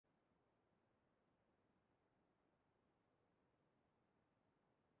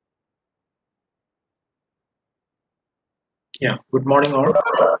Yeah, good morning all.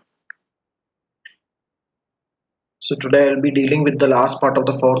 So today I'll be dealing with the last part of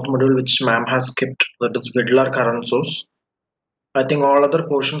the fourth module which ma'am has skipped, that is Widlar current source. I think all other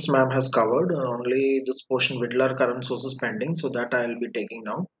portions ma'am has covered, only this portion Widlar current source is pending, so that I'll be taking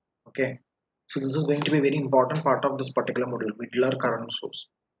now. Okay. So this is going to be a very important part of this particular module, Widlar current source.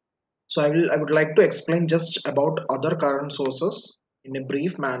 So I would like to explain just about other current sources in a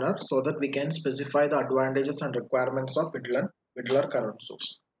brief manner so that we can specify the advantages and requirements of Widlar current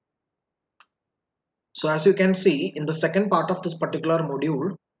source. So as you can see in the second part of this particular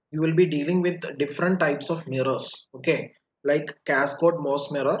module, you will be dealing with different types of mirrors. Okay, like cascode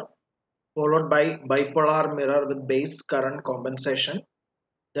Morse mirror, followed by bipolar mirror with base current compensation.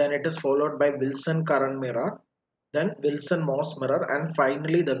 Then it is followed by Wilson current mirror, then Wilson Morse mirror, and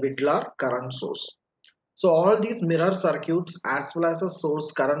finally the Widlar current source. So all these mirror circuits as well as the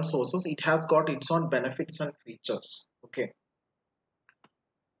source current sources, it has got its own benefits and features. Okay.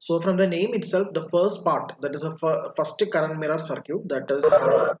 So from the name itself, the first part, that is a first current mirror circuit, that is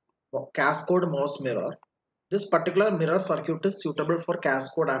cascode Morse mirror. This particular mirror circuit is suitable for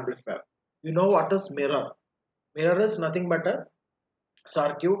cascode amplifier. You know what is mirror? Mirror is nothing but a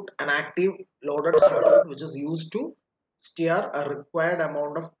circuit, an active loaded circuit which is used to steer a required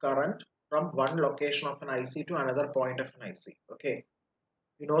amount of current from one location of an IC to another point of an IC. Okay.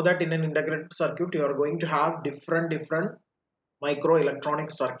 You know that in an integrated circuit, you are going to have different microelectronic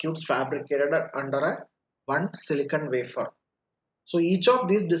circuits fabricated under a one silicon wafer. So each of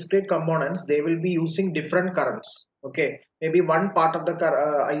these discrete components, they will be using different currents. Okay, maybe one part of the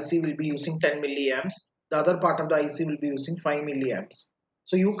IC will be using 10 milliamps, the other part of the IC will be using 5 milliamps.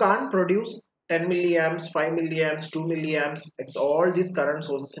 So you can't produce 10 milliamps, 5 milliamps, 2 milliamps, it's all these current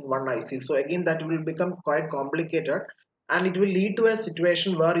sources in one IC. So again, that will become quite complicated, and it will lead to a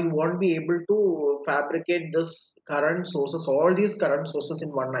situation where you won't be able to fabricate this current sources, all these current sources in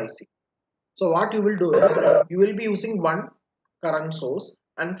one IC. So what you will do is you will be using one current source,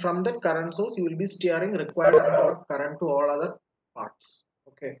 and from that current source you will be steering required amount of current to all other parts.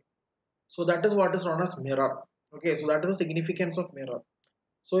 Okay, so that is what is known as mirror. Okay, so that is the significance of mirror.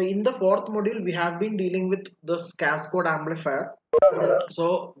 So in the fourth module we have been dealing with this cascode amplifier.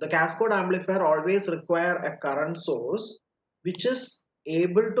 So the cascode amplifier always require a current source which is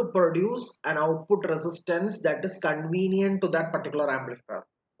able to produce an output resistance that is convenient to that particular amplifier.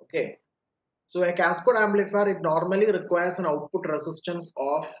 Okay, so a cascode amplifier, it normally requires an output resistance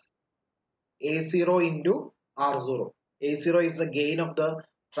of A0 into R0. A0 is the gain of the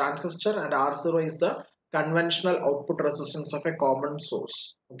transistor and R0 is the conventional output resistance of a common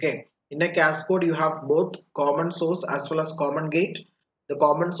source. Okay. In a cascode, you have both common source as well as common gate. The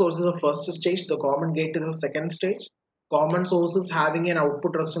common source is the first stage. The common gate is the second stage. Common source is having an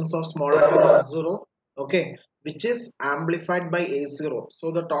output resistance of smaller than R0. Okay, which is amplified by A0.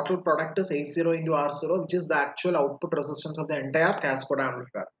 So the total product is A0 into R0, which is the actual output resistance of the entire cascode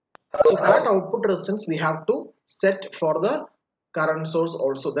amplifier. So that output resistance we have to set for the current source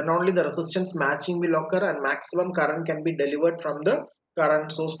also. Then only the resistance matching will occur and maximum current can be delivered from the current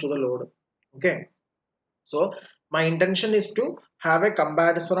source to the load. Okay. So my intention is to have a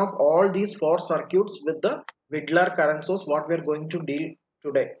comparison of all these four circuits with the Widlar current source, what we are going to deal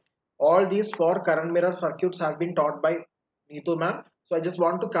today. All these four current mirror circuits have been taught by Neetu ma'am. So I just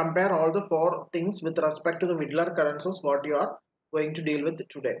want to compare all the four things with respect to the Widlar current source, what you are going to deal with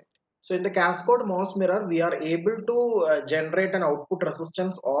today. So in the cascode Morse mirror, we are able to generate an output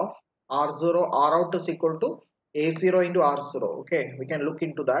resistance of R0, R out is equal to A0 into R0. Okay, we can look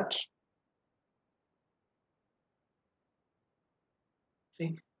into that.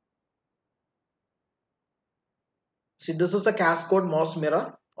 See, See, this is a cascode Morse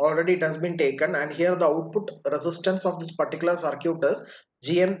mirror. Already it has been taken, and here the output resistance of this particular circuit is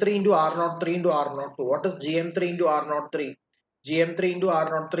GM3 into R03 into R02. What is GM3 into R03? GM3 into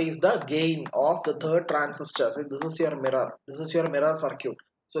R03 is the gain of the third transistor. See, this is your mirror. This is your mirror circuit.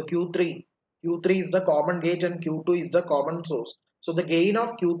 So Q3 is the common gate and Q2 is the common source. So the gain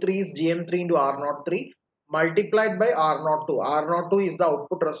of Q3 is GM3 into R03 multiplied by R02. R02 is the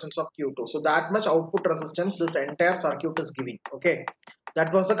output resistance of Q2. So that much output resistance this entire circuit is giving. Okay,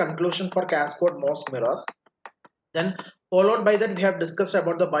 that was the conclusion for cascode Morse mirror. Then followed by that we have discussed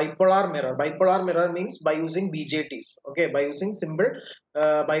about the bipolar mirror. Bipolar mirror means by using BJTs. Okay, by using simple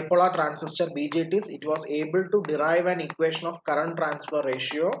bipolar transistor BJTs, it was able to derive an equation of current transfer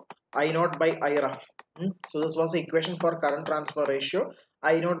ratio I naught by IRF. So this was the equation for current transfer ratio.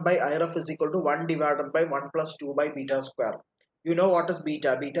 I naught by IRF is equal to 1 divided by 1 plus 2 by beta square. You know what is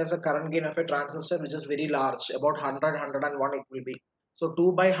beta? Beta is a current gain of a transistor which is very large, about 100, 101 it will be. So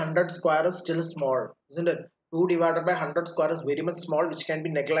 2 by 100 square is still small, isn't it? 2 divided by 100 square is very much small, which can be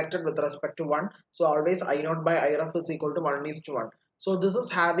neglected with respect to 1. So always I naught by I ref is equal to 1 is to 1. So this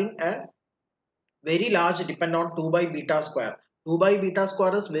is having a very large depend on 2 by beta square. 2 by beta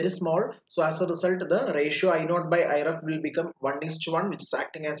square is very small, so as a result the ratio I naught by I ref will become 1 is to 1, which is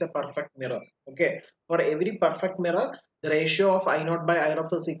acting as a perfect mirror. Okay, for every perfect mirror the ratio of I naught by I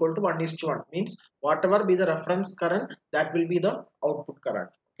ref is equal to 1 is to 1, means whatever be the reference current, that will be the output current.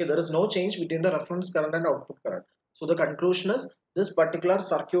 Okay, there is no change between the reference current and output current. So the conclusion is this particular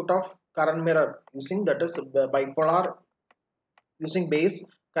circuit of current mirror using, that is bipolar, using base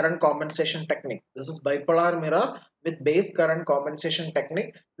current compensation technique. This is bipolar mirror with base current compensation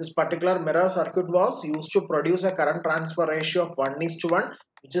technique. This particular mirror circuit was used to produce a current transfer ratio of 1 is to 1,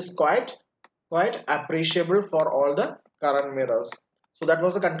 which is quite appreciable for all the current mirrors. So that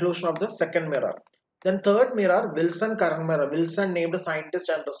was the conclusion of the second mirror. Then third mirror, Wilson current mirror. Wilson, named scientist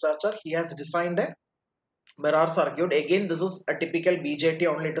and researcher, he has designed a mirror circuit. Again, this is a typical BJT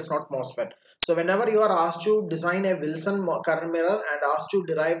only, it is not MOSFET. So whenever you are asked to design a Wilson current mirror and asked to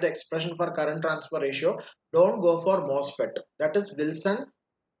derive the expression for current transfer ratio, don't go for MOSFET. That is Wilson's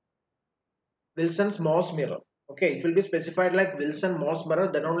MOS mirror. Okay, it will be specified like Wilson MOS mirror,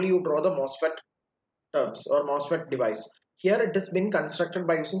 then only you draw the MOSFET terms or MOSFET device. Here it has been constructed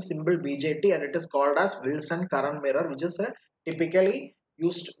by using symbol BJT and it is called as Wilson current mirror, which is a typically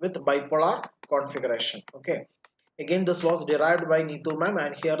used with bipolar configuration. Okay, again this was derived by Neetu ma'am,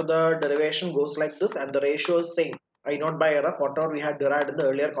 and here the derivation goes like this, and the ratio is same, I naught by I ref, whatever we had derived in the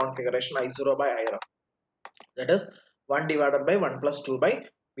earlier configuration, I0 by I ref, that is 1 divided by 1 plus 2 by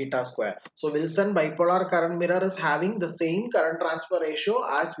beta square. So Wilson bipolar current mirror is having the same current transfer ratio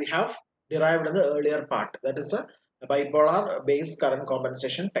as we have derived in the earlier part, that is a bipolar base current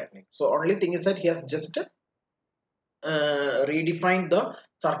compensation technique. So only thing is that he has just redefined the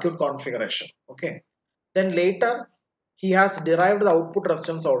circuit configuration. Okay, then later he has derived the output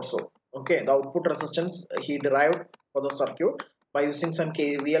resistance also. Okay, the output resistance he derived for the circuit by using some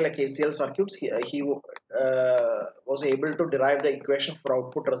KVL and KCL circuits. He was able to derive the equation for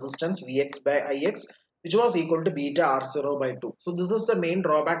output resistance Vx by Ix, which was equal to beta R0 by 2. So this is the main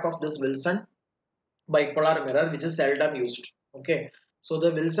drawback of this Wilson bipolar mirror, which is seldom used. Okay, so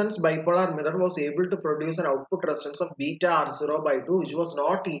the Wilson's bipolar mirror was able to produce an output resistance of beta R0 by 2, which was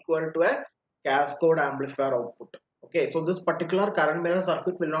not equal to a cascode amplifier output. Okay, so this particular current mirror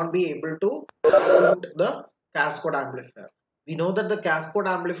circuit will not be able to suit the cascode amplifier. We know that the cascode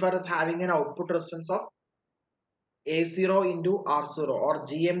amplifier is having an output resistance of A0 into R0 or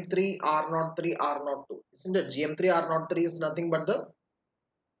GM3 R03 R02. Isn't it? GM3 R03 is nothing but the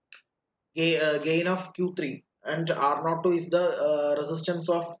gain of Q3, and R02 is the resistance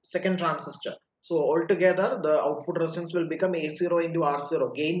of second transistor. So altogether the output resistance will become A0 into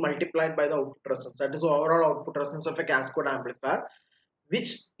R0, gain multiplied by the output resistance. That is the overall output resistance of a cascode amplifier,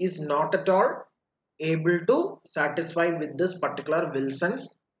 which is not at all able to satisfy with this particular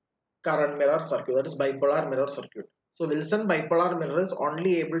Wilson's current mirror circuit, that is bipolar mirror circuit. So Wilson bipolar mirror is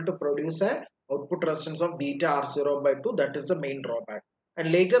only able to produce a output resistance of beta R0 by 2. That is the main drawback.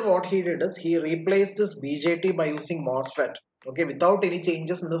 And later what he did is he replaced this BJT by using MOSFET. Okay, without any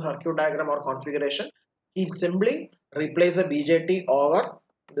changes in the circuit diagram or configuration, he simply replaced the BJT over,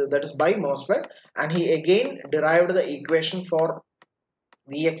 that is by MOSFET, and he again derived the equation for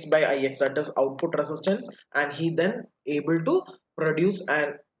Vx by Ix, that is output resistance, and he then able to produce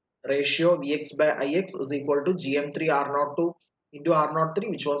a ratio Vx by Ix is equal to Gm3 R02 into R03,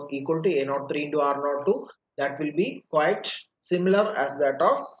 which was equal to A03 into R02. That will be quite similar as that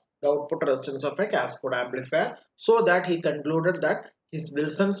of the output resistance of a cascode amplifier, so that he concluded that his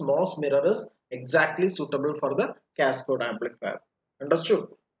Wilson's MOS mirror is exactly suitable for the cascode amplifier. Understood?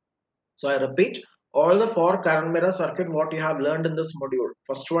 So I repeat, all the four current mirror circuit what you have learned in this module.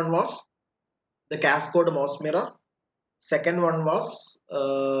 First one was the cascode MOS mirror. Second one was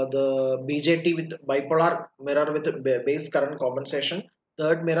the BJT with bipolar mirror with base current compensation.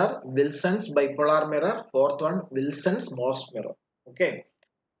 Third mirror, Wilson's bipolar mirror. Fourth one, Wilson's MOS mirror. Okay.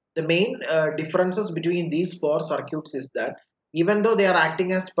 The main differences between these four circuits is that even though they are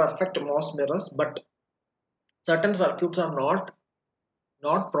acting as perfect MOS mirrors, but certain circuits are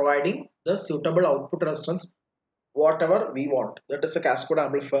not providing the suitable output resistance whatever we want, that is a cascode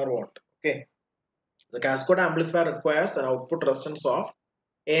amplifier want. Okay, the cascode amplifier requires an output resistance of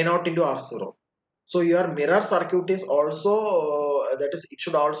A0 into R0. So your mirror circuit is also that is, it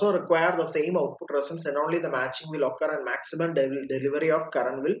should also require the same output resistance, and only the matching will occur and maximum delivery of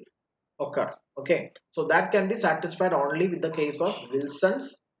current will occur. Okay, so that can be satisfied only with the case of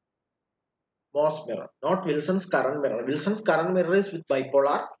Wilson's MOS mirror, not Wilson's current mirror. Wilson's current mirror is with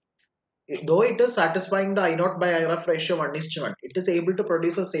bipolar. though it is satisfying the I naught by IRF ratio 1:1, it is able to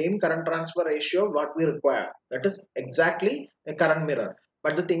produce the same current transfer ratio what we require. That is exactly a current mirror.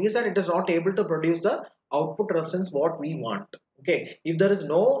 But the thing is that it is not able to produce the output resistance what we want. Okay, if there is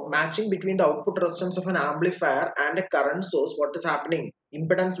no matching between the output resistance of an amplifier and a current source, what is happening?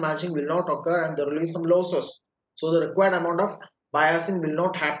 Impedance matching will not occur and there will be some losses. So the required amount of biasing will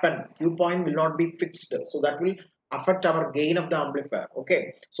not happen. Q point will not be fixed. So that will affect our gain of the amplifier.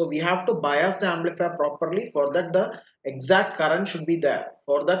 Okay, so we have to bias the amplifier properly. For that the exact current should be there.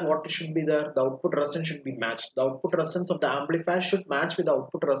 For that what should be there? The output resistance should be matched. The output resistance of the amplifier should match with the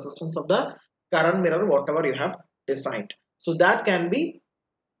output resistance of the current mirror whatever you have designed. So that can be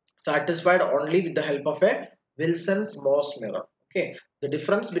satisfied only with the help of a Wilson's MOS mirror. Okay, the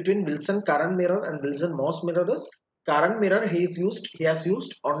difference between Wilson current mirror and Wilson MOS mirror is current mirror he has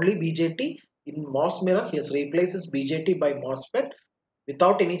used only BJT. In MOS mirror he has replaced his BJT by MOSFET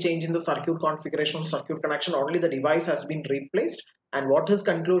without any change in the circuit configuration, circuit connection. Only the device has been replaced, and what his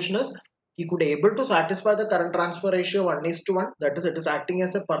conclusion is, he could able to satisfy the current transfer ratio 1:1. That is, it is acting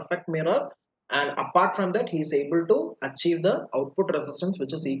as a perfect mirror, and apart from that he is able to achieve the output resistance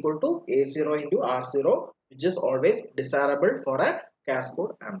which is equal to A0 into R0, which is always desirable for a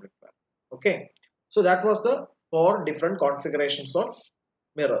cascode amplifier. Okay, so that was the four different configurations of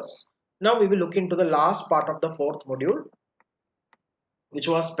mirrors. Now we will look into the last part of the fourth module, which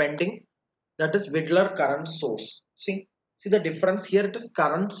was pending, that is Widler current source. See the difference here, it is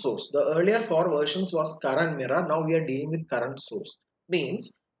current source. The earlier four versions was current mirror, now we are dealing with current source.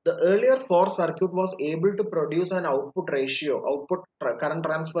 Means the earlier four circuit was able to produce an output ratio, current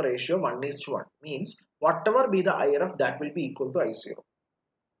transfer ratio 1:1. Means whatever be the IRF, that will be equal to I0.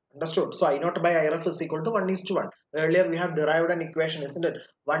 Understood? So I naught by IRF is equal to 1:1. Earlier we have derived an equation, isn't it?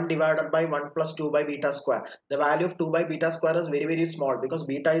 1 divided by 1 plus 2 by beta square. The value of 2 by beta square is very small because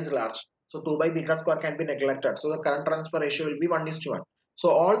beta is large. So 2 by beta square can be neglected. So the current transfer ratio will be 1:1. So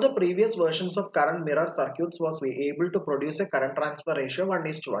all the previous versions of current mirror circuits was able to produce a current transfer ratio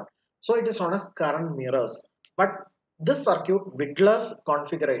 1:1. So it is known as current mirrors. But this circuit, Widler's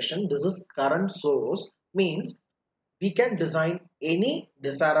configuration, this is current source, means we can design any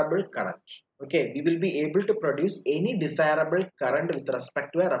desirable current. Okay, we will be able to produce any desirable current with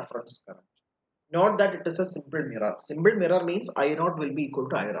respect to a reference current. Not that it is a simple mirror. Simple mirror means I naught will be equal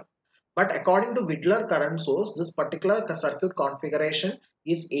to IRF. But according to Widler current source, this particular circuit configuration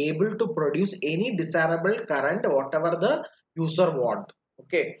is able to produce any desirable current whatever the user want.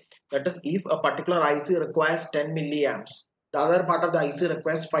 Okay, that is if a particular IC requires 10 milliamps, the other part of the IC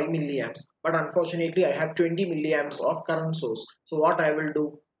requires 5 milliamps, but unfortunately I have 20 milliamps of current source. So what I will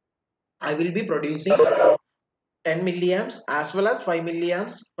do, I will be producing 10 milliamps as well as 5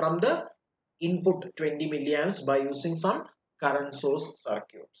 milliamps from the input 20 milliamps by using some current source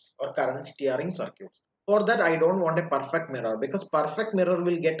circuits or current steering circuits. For that I don't want a perfect mirror, because perfect mirror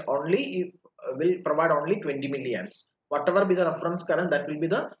will get only will provide only 20 milliamps. Whatever be the reference current, that will be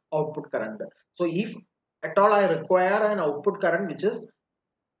the output current. So if at all I require an output current which is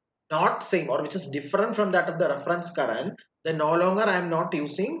not same or which is different from that of the reference current, then no longer I am not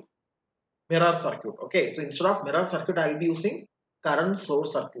using mirror circuit. Okay, so instead of mirror circuit I will be using current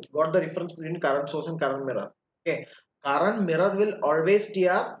source circuit. Got the difference between current source and current mirror? Okay, current mirror will always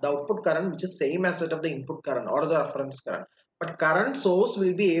steer the output current which is same as that of the input current or the reference current, but current source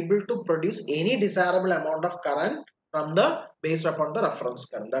will be able to produce any desirable amount of current from the based upon the reference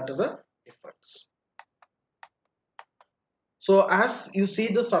current. That is a difference. So as you see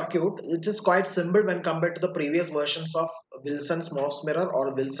the circuit, it is quite simple when compared to the previous versions of Wilson's MOS mirror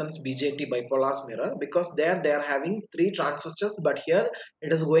or Wilson's BJT bipolar mirror, because there they are having 3 transistors, but here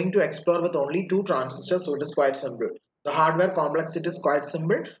it is going to explore with only 2 transistors, so it is quite simple. The hardware complexity is quite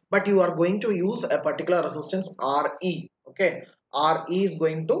simple, but you are going to use a particular resistance RE. Okay, RE is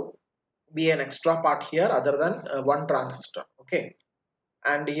going to be an extra part here other than one transistor. Okay,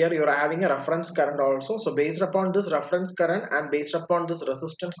 and here you are having a reference current also. So based upon this reference current and based upon this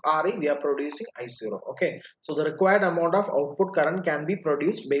resistance RE, we are producing I0. Okay, so the required amount of output current can be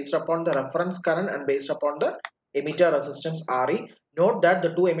produced based upon the reference current and based upon the emitter resistance RE. Note that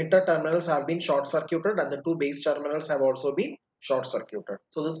the two emitter terminals have been short circuited and the two base terminals have also been short circuited.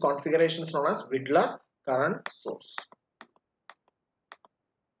 So this configuration is known as Widler current source.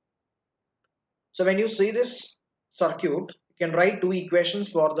 So when you see this circuit, can write two equations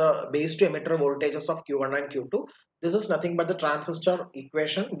for the base to emitter voltages of Q1 and Q2. This is nothing but the transistor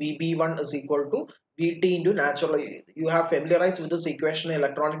equation. VB1 is equal to VT into natural. You have familiarized with this equation in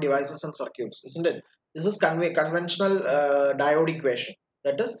electronic devices and circuits, isn't it? This is conventional diode equation.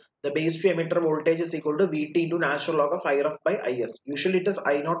 That is, the base to emitter voltage is equal to Vt into natural log of IRF by Is. Usually it is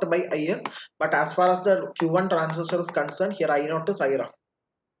I naught by Is, but as far as the Q1 transistor is concerned, here I naught is IRF.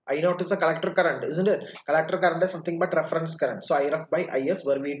 I naught is a collector current, isn't it? Collector current is something but reference current. So IRF by Is,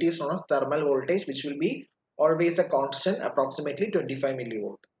 where Vt is known as thermal voltage, which will be always a constant, approximately 25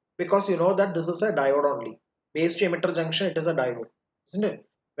 millivolt. Because you know that this is a diode only. Base to emitter junction, it is a diode, isn't it?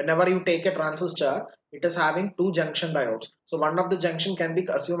 Whenever you take a transistor, it is having two junction diodes. So one of the junction can be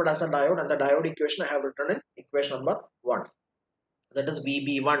assumed as a diode, and the diode equation I have written in equation number 1. That is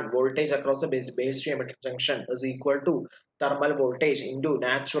VB1, voltage across the base to emitter junction, is equal to thermal voltage into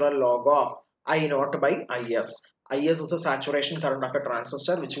natural log of I naught by Is. Is is the saturation current of a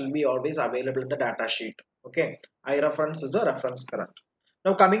transistor, which will be always available in the data sheet. Okay, I reference is the reference current.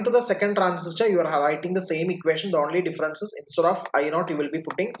 Now coming to the second transistor, you are writing the same equation. The only difference is instead of I naught you will be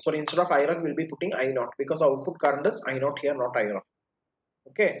putting, sorry, instead of IRF you will be putting I naught, because output current is I naught here, not IRF.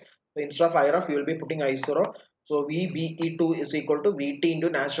 Okay, so instead of IRF you will be putting I0. So VBE2 is equal to Vt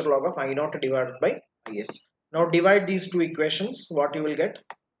into natural log of I naught divided by Is. Now divide these two equations. What you will get?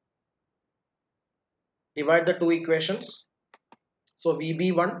 Divide the two equations. So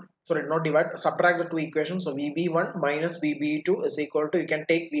VB1, sorry, not divide, subtract the two equations. So VB1 minus VB2 is equal to, you can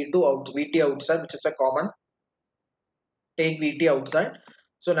take V2 out, Vt outside, which is a common. Take Vt outside.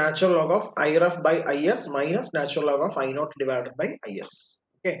 So natural log of IRF by Is minus natural log of I naught divided by Is.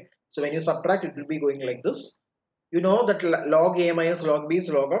 Okay. So when you subtract, it will be going like this. You know that log A minus log B is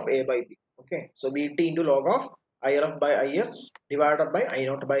log of A by B. Okay. So Vt into log of IRF by Is divided by I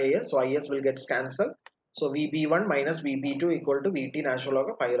naught by Is. So Is will get cancelled. So VB1 minus VB2 equal to Vt natural log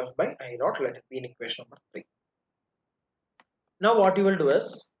of IRF by I naught. Let it be in equation number 3. Now what you will do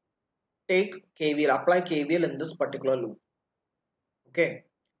is take KVL, apply KVL in this particular loop. Okay.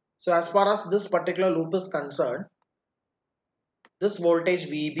 So as far as this particular loop is concerned, this voltage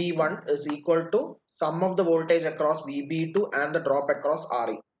VB1 is equal to sum of the voltage across VB2 and the drop across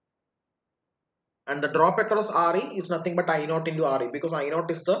RE. And the drop across RE is nothing but I naught into RE, because I naught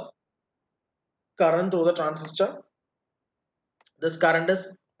is the current through the transistor. This current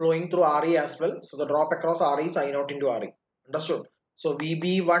is flowing through RE as well. So the drop across RE is I naught into RE. Understood? So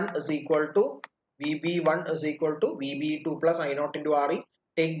VB1 is equal to VB2 plus I naught into RE.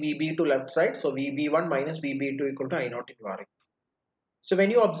 Take VB2 left side. So VB1 minus VB2 equal to I naught into RE. So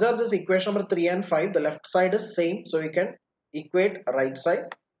when you observe this equation number 3 and 5, the left side is same. So you can equate right side.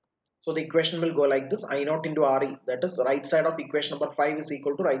 So the equation will go like this: I naught into Re. That is, right side of equation number 5 is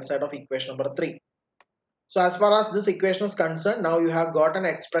equal to right side of equation number 3. So as far as this equation is concerned, now you have got an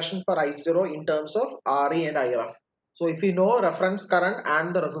expression for I0 in terms of Re and IRF. So if you know reference current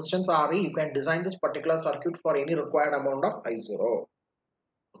and the resistance Re, you can design this particular circuit for any required amount of I0.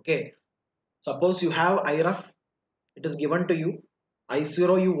 Okay. Suppose you have IRF, it is given to you.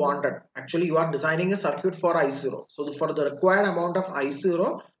 I0 you wanted. Actually, you are designing a circuit for I0. So for the required amount of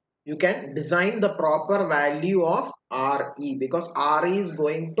I0, you can design the proper value of Re, because Re is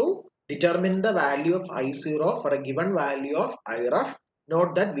going to determine the value of I0 for a given value of IRF.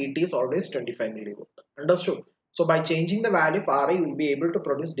 Note that Vt is always 25 millivolt. Understood? So by changing the value of Re, you will be able to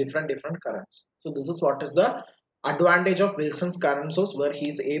produce different currents. So this is what is the advantage of Wilson's current source, where he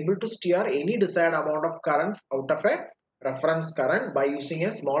is able to steer any desired amount of current out of a reference current by using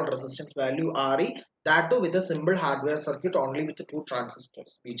a small resistance value Re, that too with a simple hardware circuit only with the two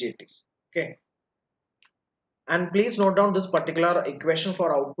transistors BJTs. Okay, and please note down this particular equation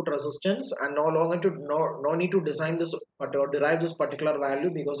for output resistance, and no need to design this or derive this particular value,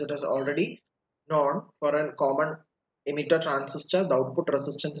 because it is already known for a common emitter transistor. The output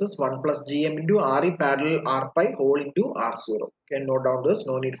resistance is 1 plus Gm into Re parallel R pi whole into R0. Okay, note down this,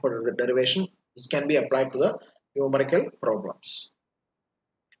 no need for derivation. This can be applied to the numerical problems.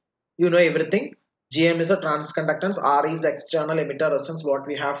 You know everything. Gm is a transconductance, R is external emitter resistance, what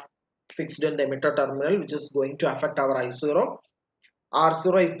we have fixed in the emitter terminal, which is going to affect our I0.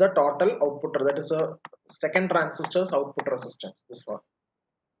 R0 is the total output, that is a second transistor's output resistance, this one.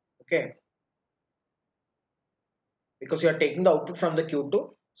 Okay, because you are taking the output from the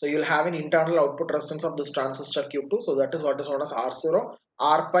Q2, so you will have an internal output resistance of this transistor Q2. So that is what is known as R0.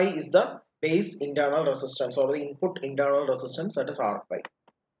 R pi is the base internal resistance, or the input internal resistance, that is R pi.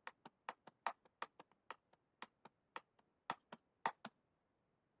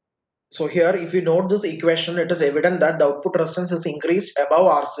 So here, if you note this equation, it is evident that the output resistance is increased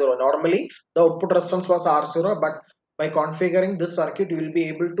above R0. Normally, the output resistance was R0, but by configuring this circuit, you will be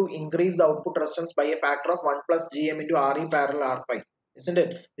able to increase the output resistance by a factor of 1 plus Gm into Re parallel R pi, isn't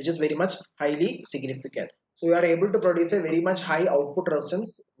it? Which is very much highly significant. So you are able to produce a very much high output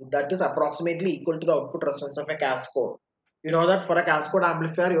resistance that is approximately equal to the output resistance of a cascode. You know that for a cascade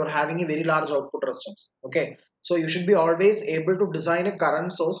amplifier, you are having a very large output resistance. Okay. So you should be always able to design a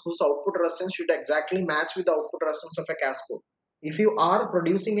current source whose output resistance should exactly match with the output resistance of a cascade. If you are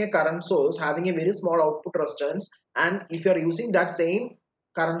producing a current source having a very small output resistance, and if you are using that same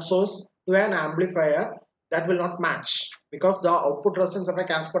current source to an amplifier, that will not match because the output resistance of a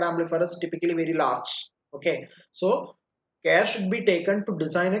cascade amplifier is typically very large. Okay. So care should be taken to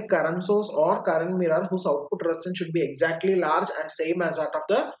design a current source or current mirror whose output resistance should be exactly large and same as that of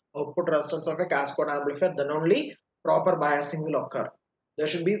the output resistance of a cascade amplifier. Then only proper biasing will occur. There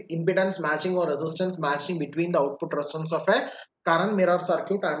should be impedance matching or resistance matching between the output resistance of a current mirror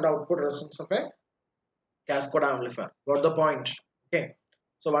circuit and the output resistance of a cascade amplifier. Got the point? Okay.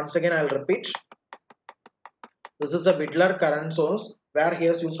 So once again I'll repeat. This is a Whittler current source where he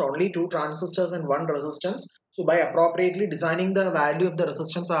has used only two transistors and one resistance. So by appropriately designing the value of the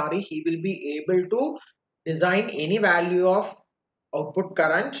resistance Re, he will be able to design any value of output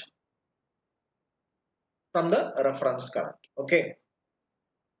current from the reference current. Okay.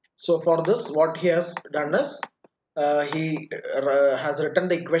 So for this, what he has done is he has written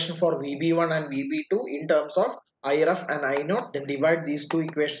the equation for VB1 and VB2 in terms of IRF and I0. Then divide these two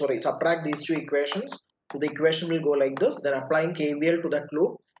equations, sorry, subtract these two equations. So the equation will go like this. Then applying KVL to that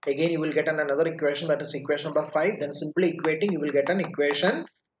loop, again you will get another equation, that is equation number 5. Then simply equating, you will get an equation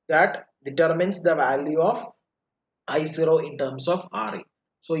that determines the value of I0 in terms of Re.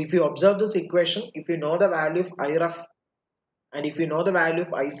 So if you observe this equation, if you know the value of IRF and if you know the value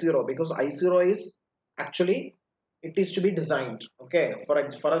of I0, because I0 is actually, it is to be designed. Okay, for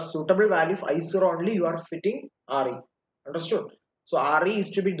a suitable value of I0 only you are fitting Re. Understood? So Re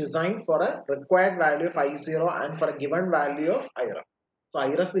is to be designed for a required value of I0 and for a given value of IRF. So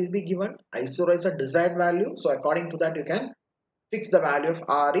IRF will be given, I0 is a desired value. So according to that you can fix the value of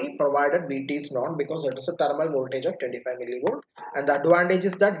Re provided Vt is known, because it is a thermal voltage of 25 millivolt, and the advantage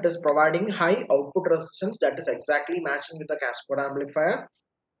is that it is providing high output resistance that is exactly matching with the cascade amplifier,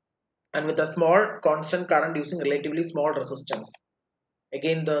 and with a small constant current using relatively small resistance.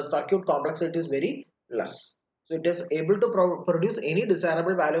 Again, the circuit complexity is very less. So it is able to produce any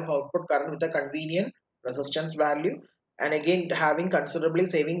desirable value of output current with a convenient resistance value, and again having considerably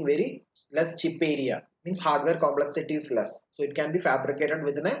saving very less chip area, means hardware complexity is less. So it can be fabricated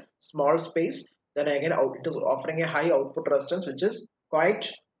within a small space. Then again it is offering a high output resistance which is quite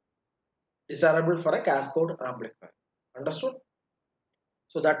desirable for a cascade amplifier. Understood?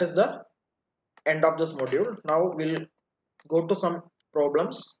 So that is the end of this module. Now we'll go to some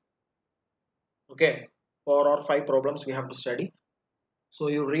problems. Okay, 4 or 5 problems we have to study. So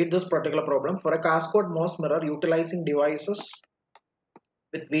you read this particular problem. For a cascade MOS mirror utilizing devices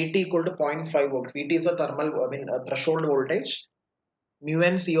with Vt equal to zero point 0.5 volt. Vt is a a threshold voltage. Mu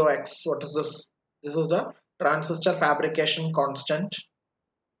n COX. What is this? This is the transistor fabrication constant.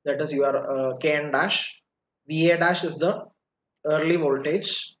 That is your Kn dash. Va dash is the early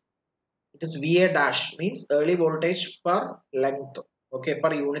voltage. It is Va dash, means early voltage per length. Okay,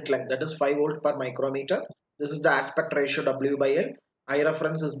 per unit length. That is 5 volt per micrometer. This is the aspect ratio W by L. I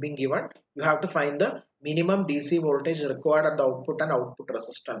reference is being given. You have to find the minimum DC voltage required at the output and output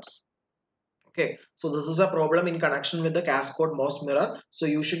resistance. Okay, so this is a problem in connection with the cascade MOS mirror. So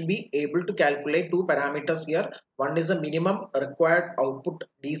you should be able to calculate two parameters here. One is the minimum required output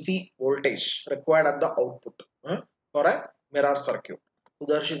DC voltage required at the output for a mirror circuit. So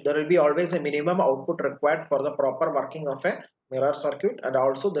there will be always a minimum output required for the proper working of a mirror circuit, and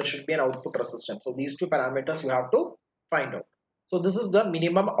also there should be an output resistance. So these two parameters you have to find out. So this is the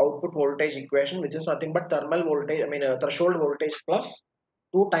minimum output voltage equation, which is nothing but thermal voltage, threshold voltage plus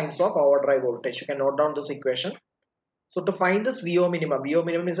 2 times of overdrive voltage. You can note down this equation. So to find this VO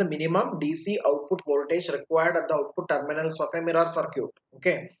minimum is a minimum DC output voltage required at the output terminals of a mirror circuit.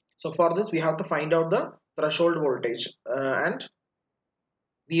 Okay. So for this we have to find out the threshold voltage and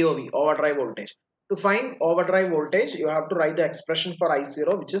VOV, overdrive voltage. To find overdrive voltage, you have to write the expression for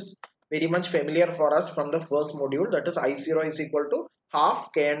I0, which is very much familiar for us from the first module. That is I0 is equal to half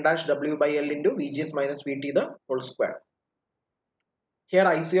Kn dash W by L into VGS minus VT the whole square. Here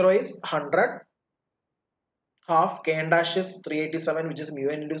I0 is 100, half Kn dash is 387, which is mu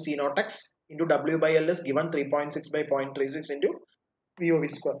n into C naught x, into W by L is given 3.6 by 0.36 into VOV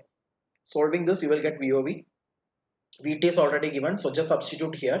square. Solving this, you will get VOV. Vt is already given, so just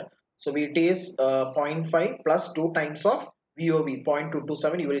substitute here. So Vt is 0.5 plus 2 times of VOV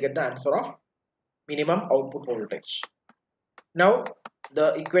 0.227. You will get the answer of minimum output voltage. Now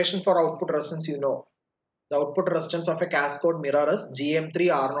the equation for output resistance, you know. The output resistance of a cascade mirror is GM3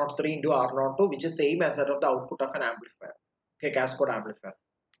 R03 into R02, which is same as that of the output of an amplifier. Okay, cascade amplifier.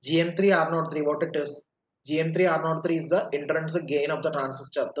 GM3 R03, what it is? GM3 R03 is the intrinsic gain of the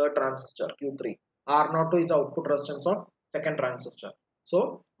transistor, third transistor Q3. R02 is the output resistance of second transistor.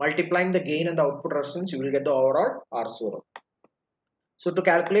 So multiplying the gain and the output resistance, you will get the overall R0. So to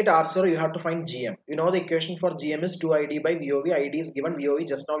calculate R0, you have to find GM. You know the equation for GM is 2ID by VOV. ID is given, VOV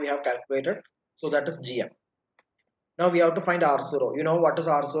just now we have calculated. So that is GM. Now we have to find R0. You know what is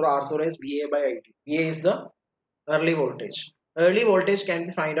R0? R0 is VA by ID. VA is the early voltage. Early voltage can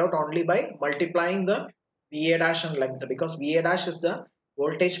be found out only by multiplying the VA dash and length, because VA dash is the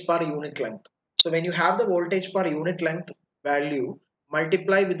voltage per unit length. So when you have the voltage per unit length value,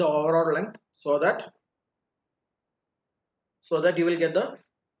 multiply with the overall length so that you will get the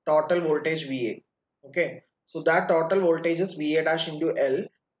total voltage VA. Okay, so that total voltage is VA dash into L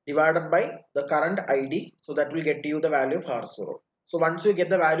divided by the current ID, so that will get you the value of R0. So once you get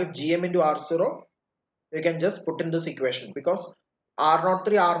the value of GM into R0, you can just put in this equation, because R03,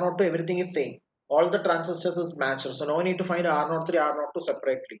 R02 everything is same, all the transistors is matched, so no need to find R03, R02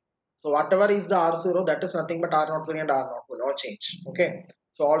 separately. So whatever is the R0, that is nothing but R03 and R02, no change. Okay,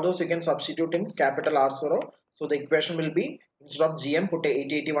 so all those you can substitute in capital R0. So the equation will be, instead of GM, put a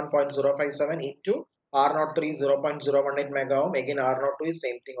 8081.057 into R03 0.018 mega ohm, again R02 is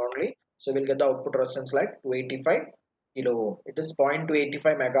same thing only, so we'll get the output resistance like 285 kilo ohm. It is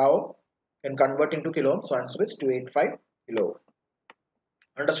 0.285 mega ohm, can convert into kilo ohm, so answer is 285 kilo ohm.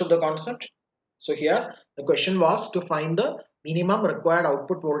 Understood the concept? So here the question was to find the minimum required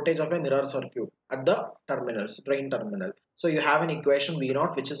output voltage of a mirror circuit at the terminals, drain terminal. So you have an equation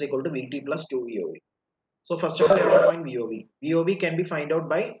V0 which is equal to Vt plus 2 VOV. So first of all you have to find VOV. VOV can be found out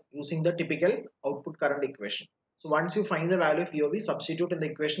by using the typical output current equation. So once you find the value of VOV, substitute in the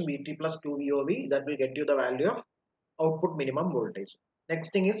equation Vt plus 2 VOV, that will get you the value of output minimum voltage.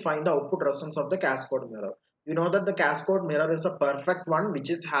 Next thing is find the output resistance of the cascode mirror. You know that the cascode mirror is a perfect one which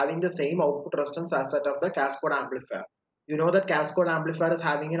is having the same output resistance as that of the cascode amplifier. You know that cascode amplifier is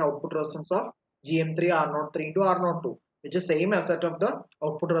having an output resistance of GM3 R03 into R02, which is same as that of the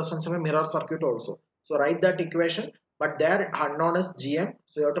output resistance of a mirror circuit also. So write that equation, but there unknown is GM,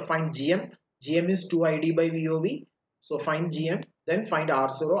 so you have to find GM. GM is 2ID by VOV, so find GM, then find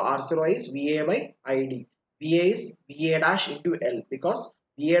R0. R0 is VA by ID. VA is VA dash into L, because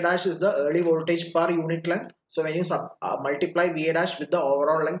VA dash is the early voltage per unit length. So when you multiply VA dash with the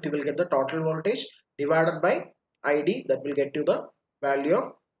overall length, you will get the total voltage divided by ID, that will get you the value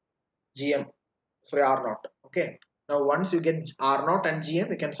of GM, sorry, R0. Okay. Now once you get R0 and GM,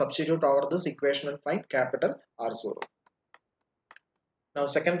 you can substitute over this equation and find capital R0. Now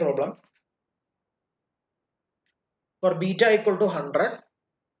second problem. For beta equal to 100,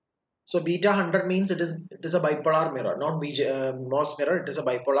 so beta 100 means it is a bipolar mirror, not MOS mirror. It is a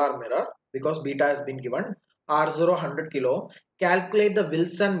bipolar mirror because beta has been given. R0 100 kilo. Calculate the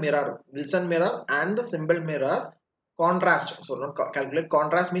Wilson mirror and the symbol mirror contrast. So not calculate,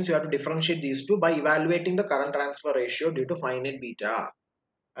 contrast means you have to differentiate these two by evaluating the current transfer ratio due to finite beta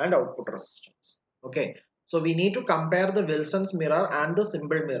and output resistance. Okay, so we need to compare the Wilson's mirror and the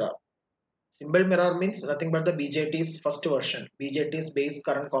symbol mirror. Symbol mirror means nothing but the BJT's first version. BJT's base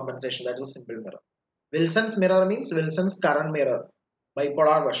current compensation, that is a symbol mirror. Wilson's mirror means Wilson's current mirror,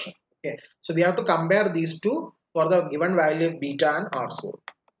 bipolar version. Okay, so we have to compare these two for the given value of beta and R0.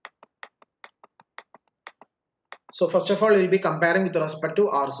 So first of all, we'll be comparing with respect to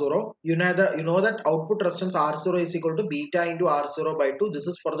R0. You know that output resistance R0 is equal to beta into R0 by 2. This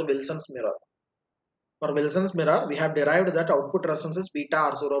is for the Wilson's mirror. For Wilson's mirror, we have derived that output resistance is beta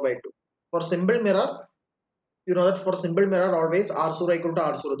R0 by 2. For symbol mirror, you know that for symbol mirror always R0 equal to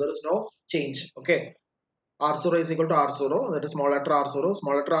R0. There is no change. Okay. R0 is equal to R0. That is small letter R0.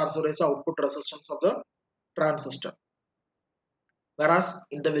 Small letter R0 is the output resistance of the transistor. Whereas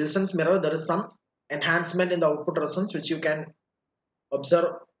in the Wilson's mirror, there is some enhancement in the output resistance which you can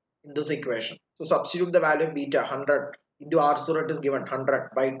observe in this equation. So substitute the value of beta 100 into R0, it is given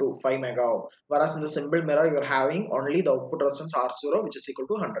 100 by 2, 5 mega ohm. Whereas in the symbol mirror, you are having only the output resistance R0 which is equal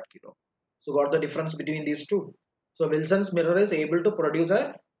to 100 kilo. So got the difference between these two. So Wilson's mirror is able to produce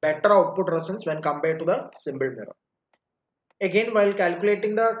a better output resistance when compared to the symbol mirror. Again, while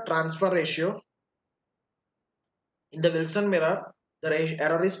calculating the transfer ratio, in the Wilson mirror, the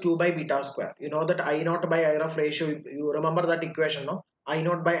error is 2 by beta square. You know that I naught by IRF ratio, you remember that equation, no? I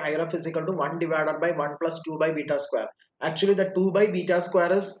naught by IRF is equal to 1 divided by 1 plus 2 by beta square. Actually, the 2 by beta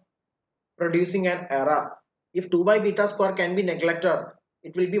square is producing an error. If 2 by beta square can be neglected,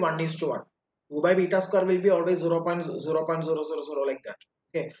 it will be 1:1. 2 by beta square will be always 0.000 like that.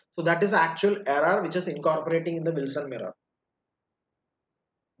 Okay, so that is the actual error which is incorporating in the Wilson mirror.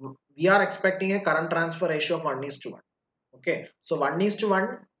 We are expecting a current transfer ratio of 1:1. Okay, so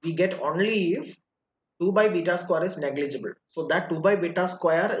 1:1 we get only if 2 by beta square is negligible. So that 2 by beta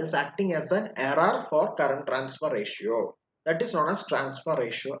square is acting as an error for current transfer ratio. That is known as transfer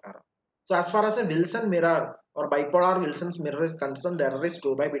ratio error. So as far as a Wilson mirror or bipolar Wilson's mirror is concerned, the error is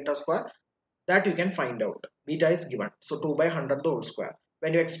 2 by beta square. That you can find out. Beta is given. So 2 by 100 the whole square.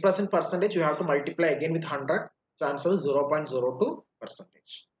 When you express in percentage, you have to multiply again with 100. So answer is 0.02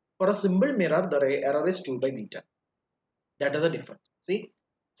 percentage. For a simple mirror, the error is 2 by beta. That is a difference. See?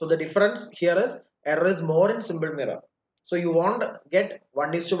 So the difference here is error is more in simple mirror. So you won't get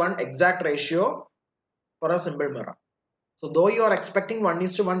 1:1 exact ratio for a simple mirror. So though you are expecting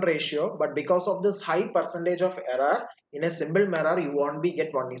 1:1 ratio, but because of this high percentage of error in a simple mirror, you won't be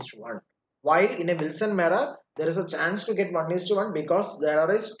get 1:1. While in a Wilson mirror, there is a chance to get 1:1 because the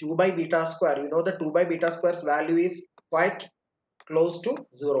error is 2 by beta square. You know the 2 by beta square's value is quite close to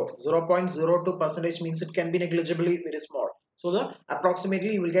 0.02 percentage means it can be negligibly very small. So the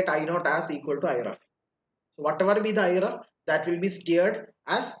approximately you will get I naught as equal to I ref. So whatever be the I ref, that will be steered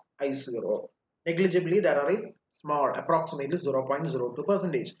as I0. Negligibly the error is small, approximately 0.02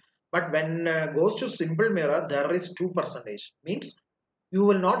 percentage. But when goes to simple mirror, there is 2 percentage. Means you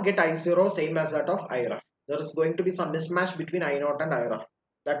will not get I0 same as that of I ref. There is going to be some mismatch between I naught and I ref.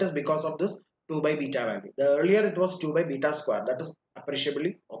 That is because of this 2 by beta value. The earlier it was 2 by beta square. That is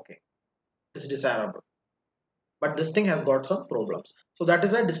appreciably okay. It's desirable. But this thing has got some problems. So that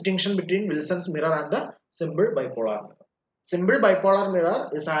is a distinction between Wilson's mirror and the simple bipolar mirror. Simple bipolar mirror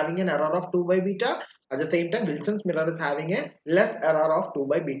is having an error of 2 by beta. At the same time, Wilson's mirror is having a less error of 2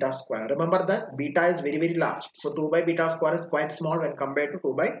 by beta square. Remember that beta is very, very large. So 2 by beta square is quite small when compared to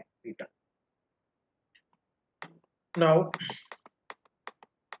 2 by beta. Now,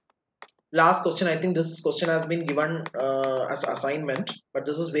 last question. I think this question has been given as assignment, but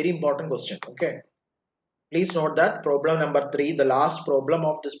this is very important question. Okay. Please note that problem number 3, the last problem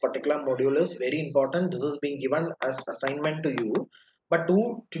of this particular module is very important. This is being given as assignment to you. But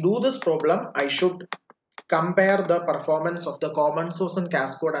to do this problem, I should compare the performance of the common source and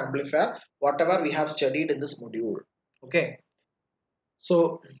cascade amplifier, whatever we have studied in this module. Okay.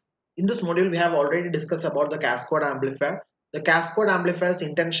 So in this module, we have already discussed about the cascade amplifier. The cascade amplifier's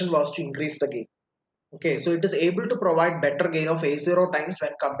intention was to increase the gain. Okay, so it is able to provide better gain of A0 times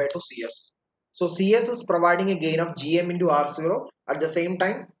when compared to CS. So CS is providing a gain of GM into R0. At the same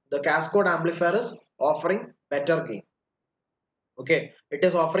time, the cascade amplifier is offering better gain. Okay, it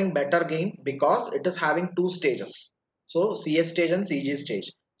is offering better gain because it is having two stages. So CS stage and CG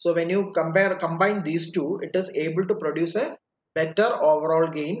stage. So when you combine these two, it is able to produce a better overall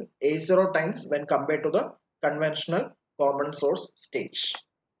gain A0 times when compared to the conventional common source stage.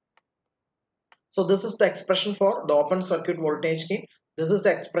 So this is the expression for the open circuit voltage gain. This is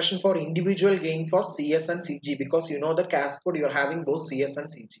the expression for individual gain for CS and CG because you know the cascade you are having both CS and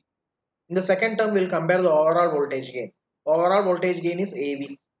CG. In the second term, we'll compare the overall voltage gain. Overall voltage gain is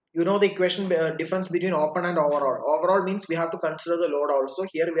AV. You know the equation difference between open and overall. Overall means we have to consider the load also.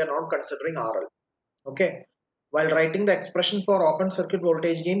 Here we are not considering RL. Okay. While writing the expression for open circuit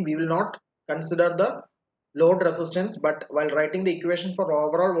voltage gain, we will not consider the load resistance, but while writing the equation for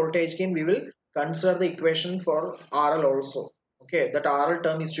overall voltage gain, we will consider the equation for RL also. Okay, that RL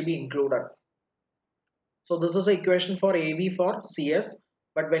term is to be included. So this is the equation for AV for CS,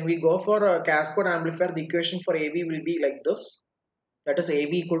 but when we go for a cascade amplifier, the equation for AV will be like this. That is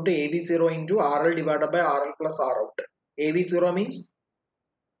AV equal to AV0 into RL divided by RL plus R out. AV0 means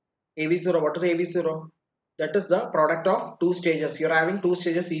AV0. What is AV0? That is the product of two stages. You are having two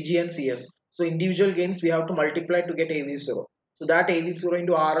stages CG and CS. So individual gains we have to multiply to get AV0. So that AV0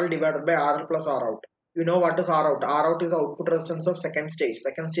 into RL divided by RL plus R out. You know what is R out? R out is the output resistance of second stage.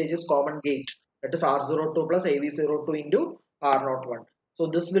 Second stage is common gate. That is R02 plus AV02 into R01. So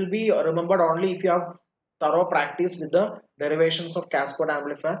this will be remembered only if you have thorough practice with the derivations of cascade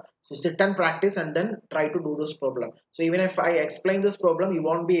amplifier. So sit and practice and then try to do this problem. So even if I explain this problem, you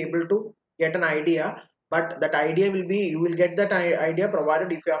won't be able to get an idea, but that idea will be, you will get that idea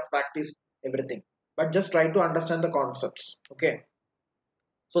provided if you have practiced everything. But just try to understand the concepts. Okay.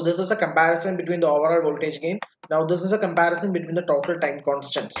 So this is a comparison between the overall voltage gain. Now this is a comparison between the total time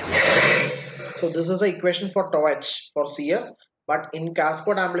constants. So this is the equation for tau h for CS, but in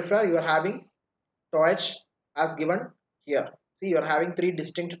cascade amplifier you are having tau h as given here. See, you are having three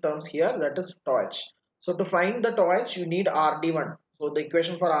distinct terms here, that is tau h. So to find the tau h, you need RD1. So the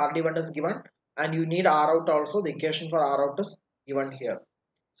equation for RD1 is given, and you need R out also. The equation for R out is given here.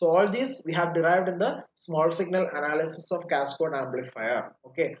 So all these we have derived in the small signal analysis of cascade amplifier.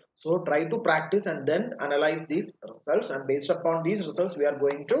 Okay. So try to practice and then analyze these results, and based upon these results, we are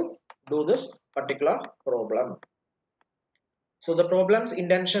going to do this particular problem. So the problem's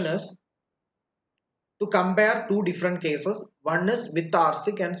intention is to compare two different cases. One is with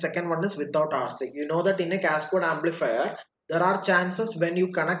RSIC and second one is without RSIC. You know that in a cascade amplifier, there are chances when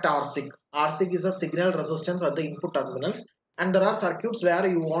you connect RSIC. RSIC is a signal resistance at the input terminals, and there are circuits where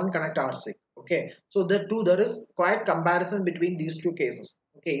you won't connect RSIC. Okay, so there is quite comparison between these two cases.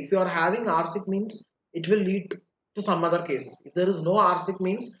 Okay, if you are having RSIC means it will lead to some other cases. If there is no RSIC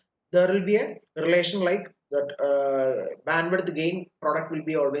means there will be a relation like that, bandwidth gain product will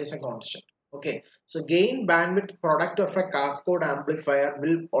be always a constant. Okay, so gain bandwidth product of a cascade amplifier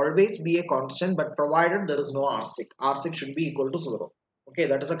will always be a constant, but provided there is no RSIC. RSIC should be equal to 0. Okay,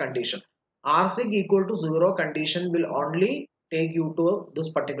 that is a condition. RSIC equal to 0 condition will only take you to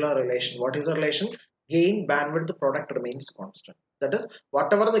this particular relation. What is the relation? Gain bandwidth product remains constant. That is,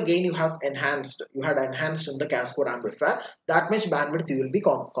 whatever the gain you had enhanced in the cascade amplifier, that much bandwidth you will be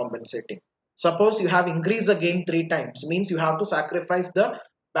compensating. Suppose you have increased the gain 3 times, means you have to sacrifice the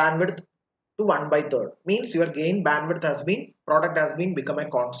bandwidth to 1 by third, means your gain bandwidth has been product has been become a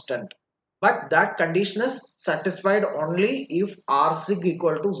constant, but that condition is satisfied only if RSIG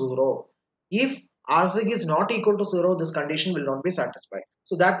equal to 0. If RSIG is not equal to 0, this condition will not be satisfied.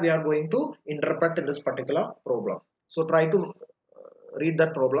 So that we are going to interpret in this particular problem. So try to read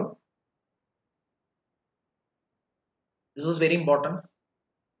that problem. This is very important.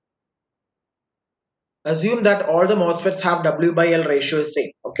 Assume that all the MOSFETs have W by L ratio is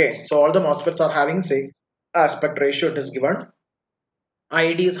same. Okay, so all the MOSFETs are having same aspect ratio. It is given.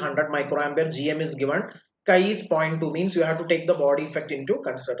 ID is 100 microampere, GM is given, chi is 0.2, means you have to take the body effect into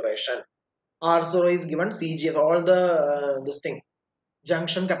consideration. R0 is given, CGS, all the this thing,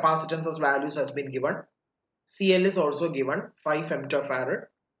 junction capacitances values has been given. CL is also given, 5 femtofarad.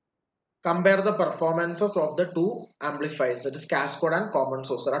 Compare the performances of the two amplifiers, that is cascade and common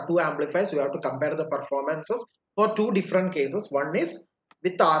source. There are two amplifiers, you have to compare the performances for two different cases. One is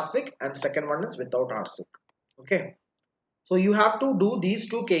with RSIC and second one is without RSIC. Okay. So you have to do these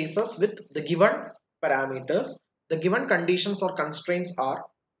two cases with the given parameters. The given conditions or constraints are,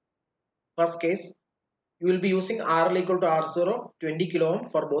 first case, you will be using RL equal to R0, 20 kilo ohm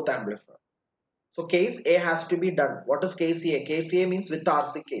for both amplifiers. So case A has to be done. What is case A? Case A means with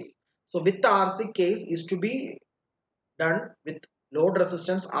RC case. So with the RC case is to be done with load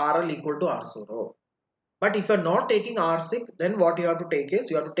resistance RL equal to R0. But if you are not taking RSIC, then what you have to take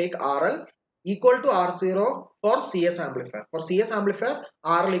is you have to take RL equal to R0 for CS amplifier. For CS amplifier,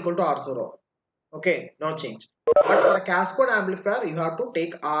 RL equal to R0. Okay, no change. But for a cascade amplifier, you have to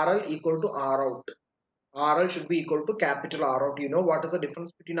take RL equal to R out. RL should be equal to capital R out. You know what is the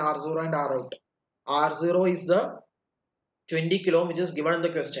difference between R0 and R out? R0 is the 20 kilo ohm which is given in the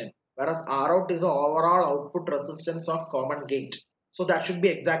question, whereas R out is the overall output resistance of common gate. So that should be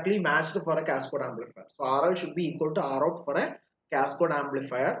exactly matched for a cascade amplifier. So RL should be equal to R out for a cascade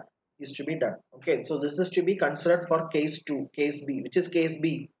amplifier is to be done. Okay, so this is to be considered for case 2. Case B, which is case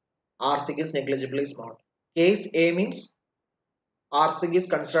B, RSIG is negligibly small. Case A means RSIG is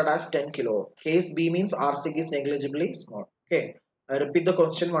considered as 10 kilo ohm. Case B means RSIG is negligibly small. Okay, I repeat the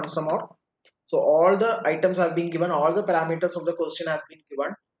question once more. So all the items have been given, all the parameters of the question has been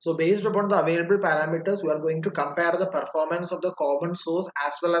given. So based upon the available parameters, we are going to compare the performance of the common source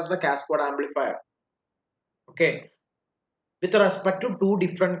as well as the cascade amplifier. Okay, with respect to two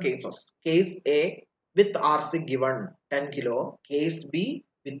different cases. Case A with RSIC given 10 kilo, case B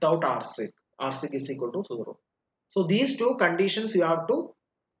without RSIC. RSIC is equal to 0. So these two conditions you have to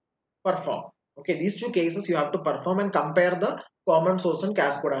perform. Okay, these two cases you have to perform and compare the common source and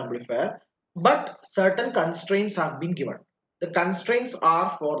cascade amplifier. But certain constraints have been given. The constraints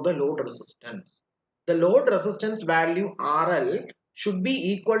are for the load resistance. The load resistance value RL should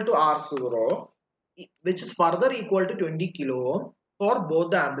be equal to R0, which is further equal to 20 kilo ohm for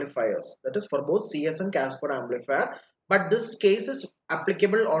both the amplifiers. That is for both CS and cascade amplifier. But this case is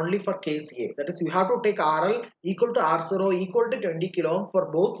applicable only for case A. That is, you have to take RL equal to R0 equal to 20 kilo ohm for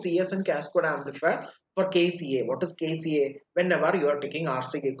both CS and cascade amplifier for case A. What is case A? Whenever you are taking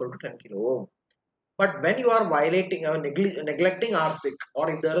RSIC equal to 10 kilo ohm. But when you are violating or neglecting RSIC,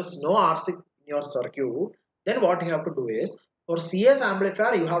 or if there is no RSIC in your circuit, then what you have to do is, for CS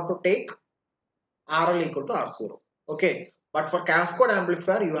amplifier you have to take RL equal to R0. Okay. But for cascade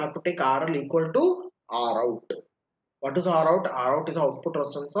amplifier you have to take RL equal to R out. What is R out? R out is output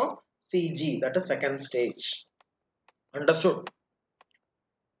resistance of CG, that is second stage. Understood?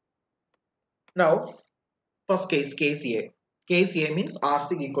 Now, first case, case A. Case A means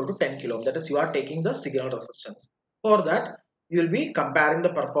RC equal to 10 kilo ohm. That is, you are taking the signal resistance. For that, you will be comparing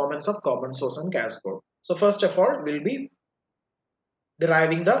the performance of common source and cascade. So first of all, we will be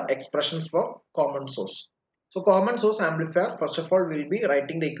deriving the expressions for common source. So common source amplifier, first of all, we will be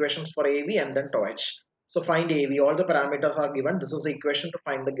writing the equations for AV and then tau H. So find AV. All the parameters are given. This is the equation to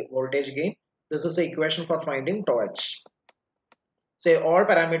find the voltage gain. This is the equation for finding tau h. Say all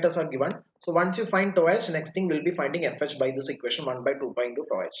parameters are given. So once you find tau h, next thing will be finding FH by this equation 1 by 2 pi into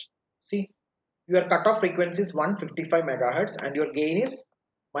tau h. See, your cutoff frequency is 155 megahertz and your gain is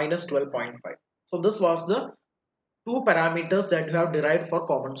minus 12.5. So this was the two parameters that you have derived for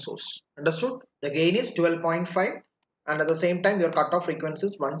common source. Understood? The gain is 12.5 and at the same time your cutoff frequency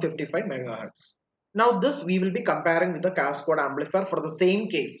is 155 megahertz. Now this we will be comparing with the cascade amplifier for the same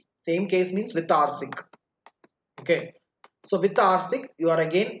case. Same case means with RSIC. Okay. So with the RSIC you are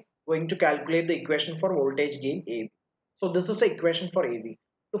again going to calculate the equation for voltage gain AV. So this is the equation for AV.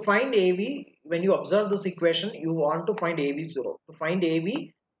 To find AV, when you observe this equation, you want to find AV0. To find AV,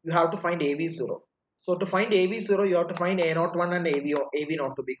 you have to find AV0. So to find AV0, you have to find A01 and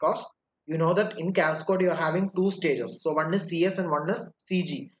AV02 because you know that in cascade you are having two stages. So one is CS and one is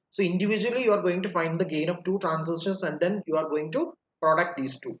CG. So individually you are going to find the gain of two transistors and then you are going to product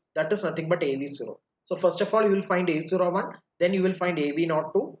these two. That is nothing but AV0. So first of all you will find A01, then you will find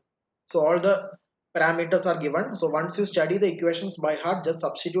AV02. So all the parameters are given. So once you study the equations by heart, just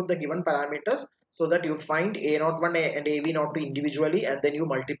substitute the given parameters so that you find A01 and AV02 individually and then you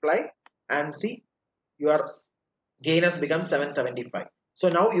multiply and see your gain has become 775. So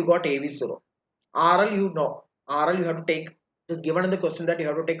now you got AV0. RL you know. RL you have to take, it is given in the question that you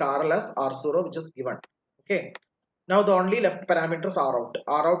have to take RL as R0 which is given. Okay. Now the only left parameters are out.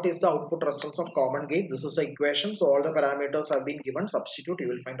 R out is the output resistance of common gate. This is the equation. So all the parameters have been given. Substitute, you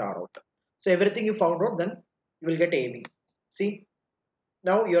will find R out. So everything you found out, then you will get AV. See,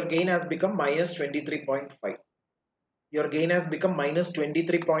 now your gain has become minus 23.5. Your gain has become minus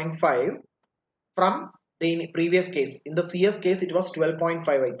 23.5 from the previous case. In the CS case, it was 12.5,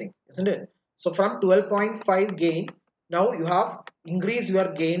 I think, isn't it? So from 12.5 gain, now you have increased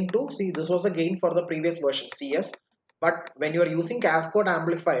your gain to, see, this was a gain for the previous version CS. But when you are using cascade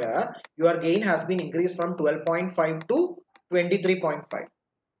amplifier, your gain has been increased from 12.5 to 23.5.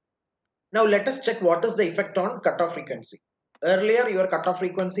 Now let us check what is the effect on cutoff frequency. Earlier your cutoff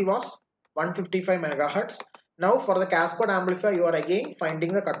frequency was 155 megahertz. Now for the cascade amplifier you are again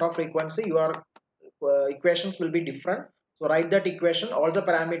finding the cutoff frequency. Your equations will be different. So write that equation, all the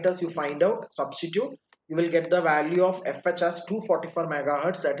parameters you find out, substitute. You will get the value of FH as 244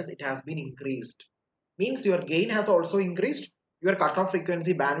 megahertz, that is it has been increased. Means your gain has also increased, your cutoff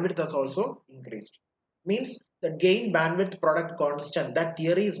frequency bandwidth has also increased. Means the gain bandwidth product constant, that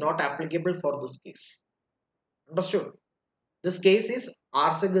theory is not applicable for this case. Understood? This case is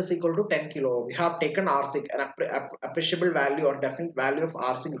RSIC is equal to 10 kilo ohm. We have taken RSIC, an appreciable value or definite value of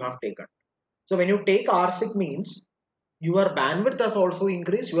RSIC you have taken. So when you take RSIC means your bandwidth has also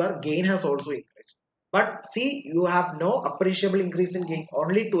increased, your gain has also increased. But see, you have no appreciable increase in gain.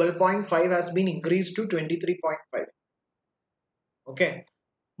 Only 12.5 has been increased to 23.5. Okay.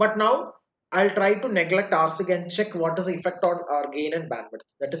 But now I'll try to neglect RSIC and check what is the effect on our gain and bandwidth.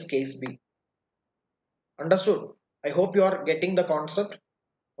 That is case B. Understood? I hope you are getting the concept.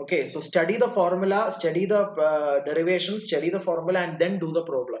 Okay, so study the formula, study the derivations, study the formula and then do the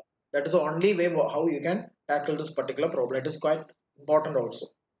problem. That is the only way how you can tackle this particular problem. It is quite important also.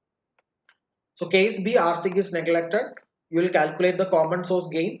 So case B, RSIC is neglected. You will calculate the common source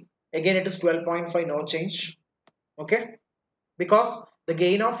gain. Again it is 12.5, no change. Okay, because the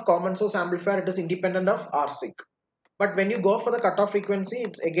gain of common source amplifier, it is independent of RSIC. But when you go for the cutoff frequency,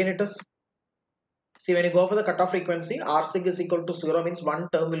 it's again it is, see, when you go for the cutoff frequency, RSIC is equal to 0 means one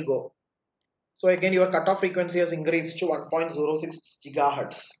term will go. So again your cutoff frequency has increased to 1.06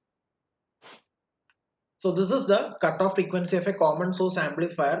 gigahertz. So this is the cutoff frequency of a common source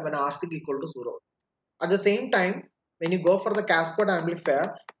amplifier when RSIC equal to 0. At the same time, when you go for the cascade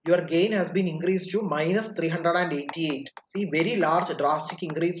amplifier, your gain has been increased to minus 388. See, very large drastic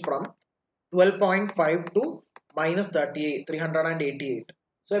increase from 12.5 to minus 388.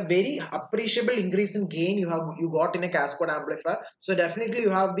 So a very appreciable increase in gain you got in a cascade amplifier. So definitely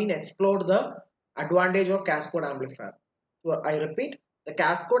you have been explored the advantage of cascade amplifier. So I repeat, the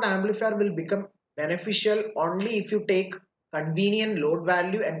cascade amplifier will become beneficial only if you take convenient load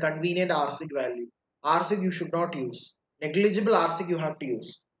value and convenient RSIC value. RSIC you should not use. Negligible RSIC you have to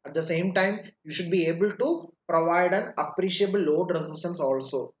use. At the same time, you should be able to provide an appreciable load resistance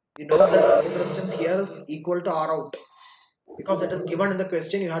also. You know that load resistance here is equal to R out. Because it is given in the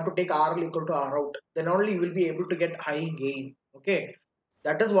question, you have to take RL equal to R out. Then only you will be able to get high gain. Okay.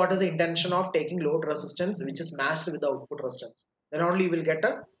 That is what is the intention of taking load resistance which is matched with the output resistance. Then only you will get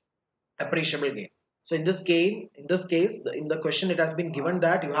a appreciable gain. So in this case, in the question it has been given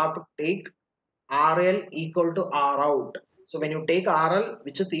that you have to take RL equal to R out. So when you take RL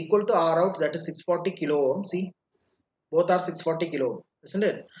which is equal to R out, that is 640 kilo ohm. See, both are 640 kilo ohm, isn't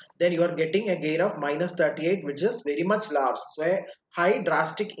it? Then you are getting a gain of minus 38, which is very much large. So a high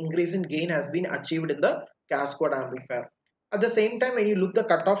drastic increase in gain has been achieved in the cascade amplifier. At the same time, when you look the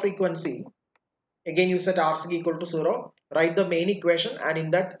cutoff frequency, again you set RC equal to 0, write the main equation, and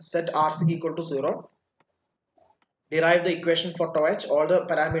in that set RC equal to 0, derive the equation for tau h, all the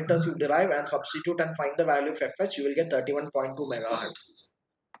parameters you derive and substitute and find the value of fh, you will get 31.2 megahertz.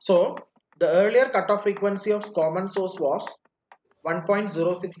 So the earlier cutoff frequency of common source was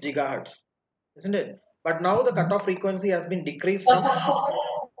 1.06 gigahertz, isn't it? But now the cutoff frequency has been decreased from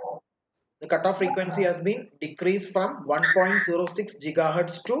 1.06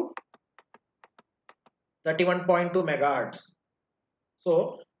 gigahertz to 31.2 megahertz.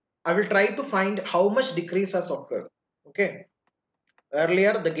 So I will try to find how much decrease has occurred. Okay.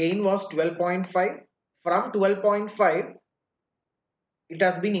 Earlier the gain was 12.5. From 12.5 it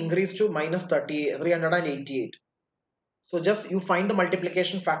has been increased to minus 388. So just you find the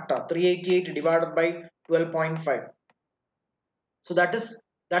multiplication factor, 388 divided by 12.5. So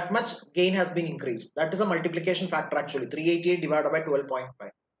that much gain has been increased. That is a multiplication factor actually, 388 divided by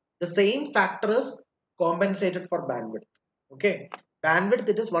 12.5. The same factor is compensated for bandwidth. Okay, bandwidth,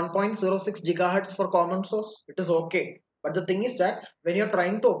 it is 1.06 gigahertz for common source. It is okay. But the thing is that when you're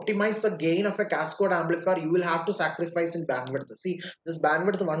trying to optimize the gain of a cascade amplifier, you will have to sacrifice in bandwidth. See, this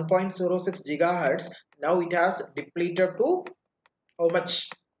bandwidth 1.06 gigahertz, now it has depleted to how much?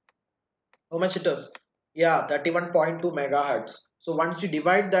 How much it is? Yeah, 31.2 megahertz. So once you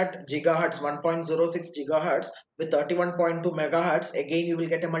divide that gigahertz, 1.06 gigahertz with 31.2 megahertz, again you will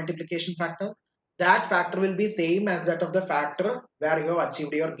get a multiplication factor. That factor will be same as that of the factor where you have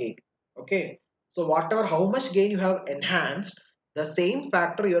achieved your gain. Okay. So whatever, how much gain you have enhanced, the same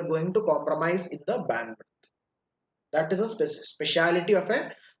factor you are going to compromise in the bandwidth. That is a speciality of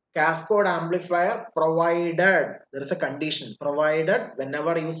a cascade amplifier, provided there is a condition, provided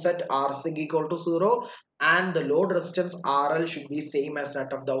whenever you set RC equal to 0 and the load resistance RL should be same as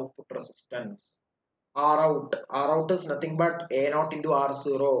that of the output resistance. R out is nothing but A naught into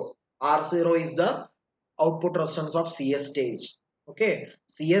R0. R0 is the output resistance of CS stage. Okay,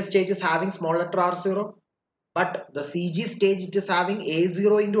 CS stage is having small letter R0, but the CG stage it is having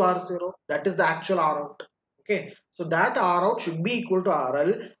A0 into R0. That is the actual R out. Okay, so that R out should be equal to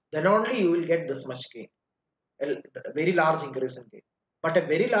RL, then only you will get this much gain, a very large increase in gain. But a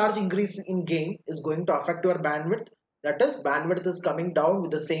very large increase in gain is going to affect your bandwidth. That is, bandwidth is coming down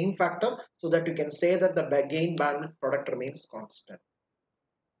with the same factor, so that you can say that the gain bandwidth product remains constant.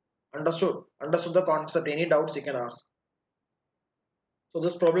 Understood the concept? Any doubts you can ask. So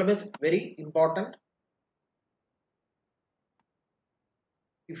this problem is very important.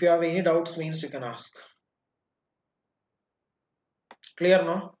 If you have any doubts, means you can ask. Clear,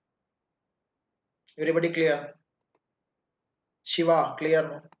 no? Everybody clear? Shiva, clear,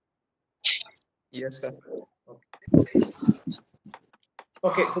 no? Yes, sir.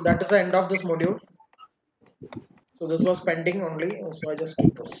 Okay, so that is the end of this module. So this was pending only, so I just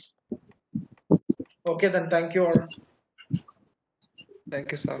took this. Okay, then thank you all.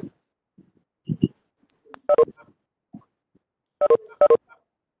 Thank you, sir.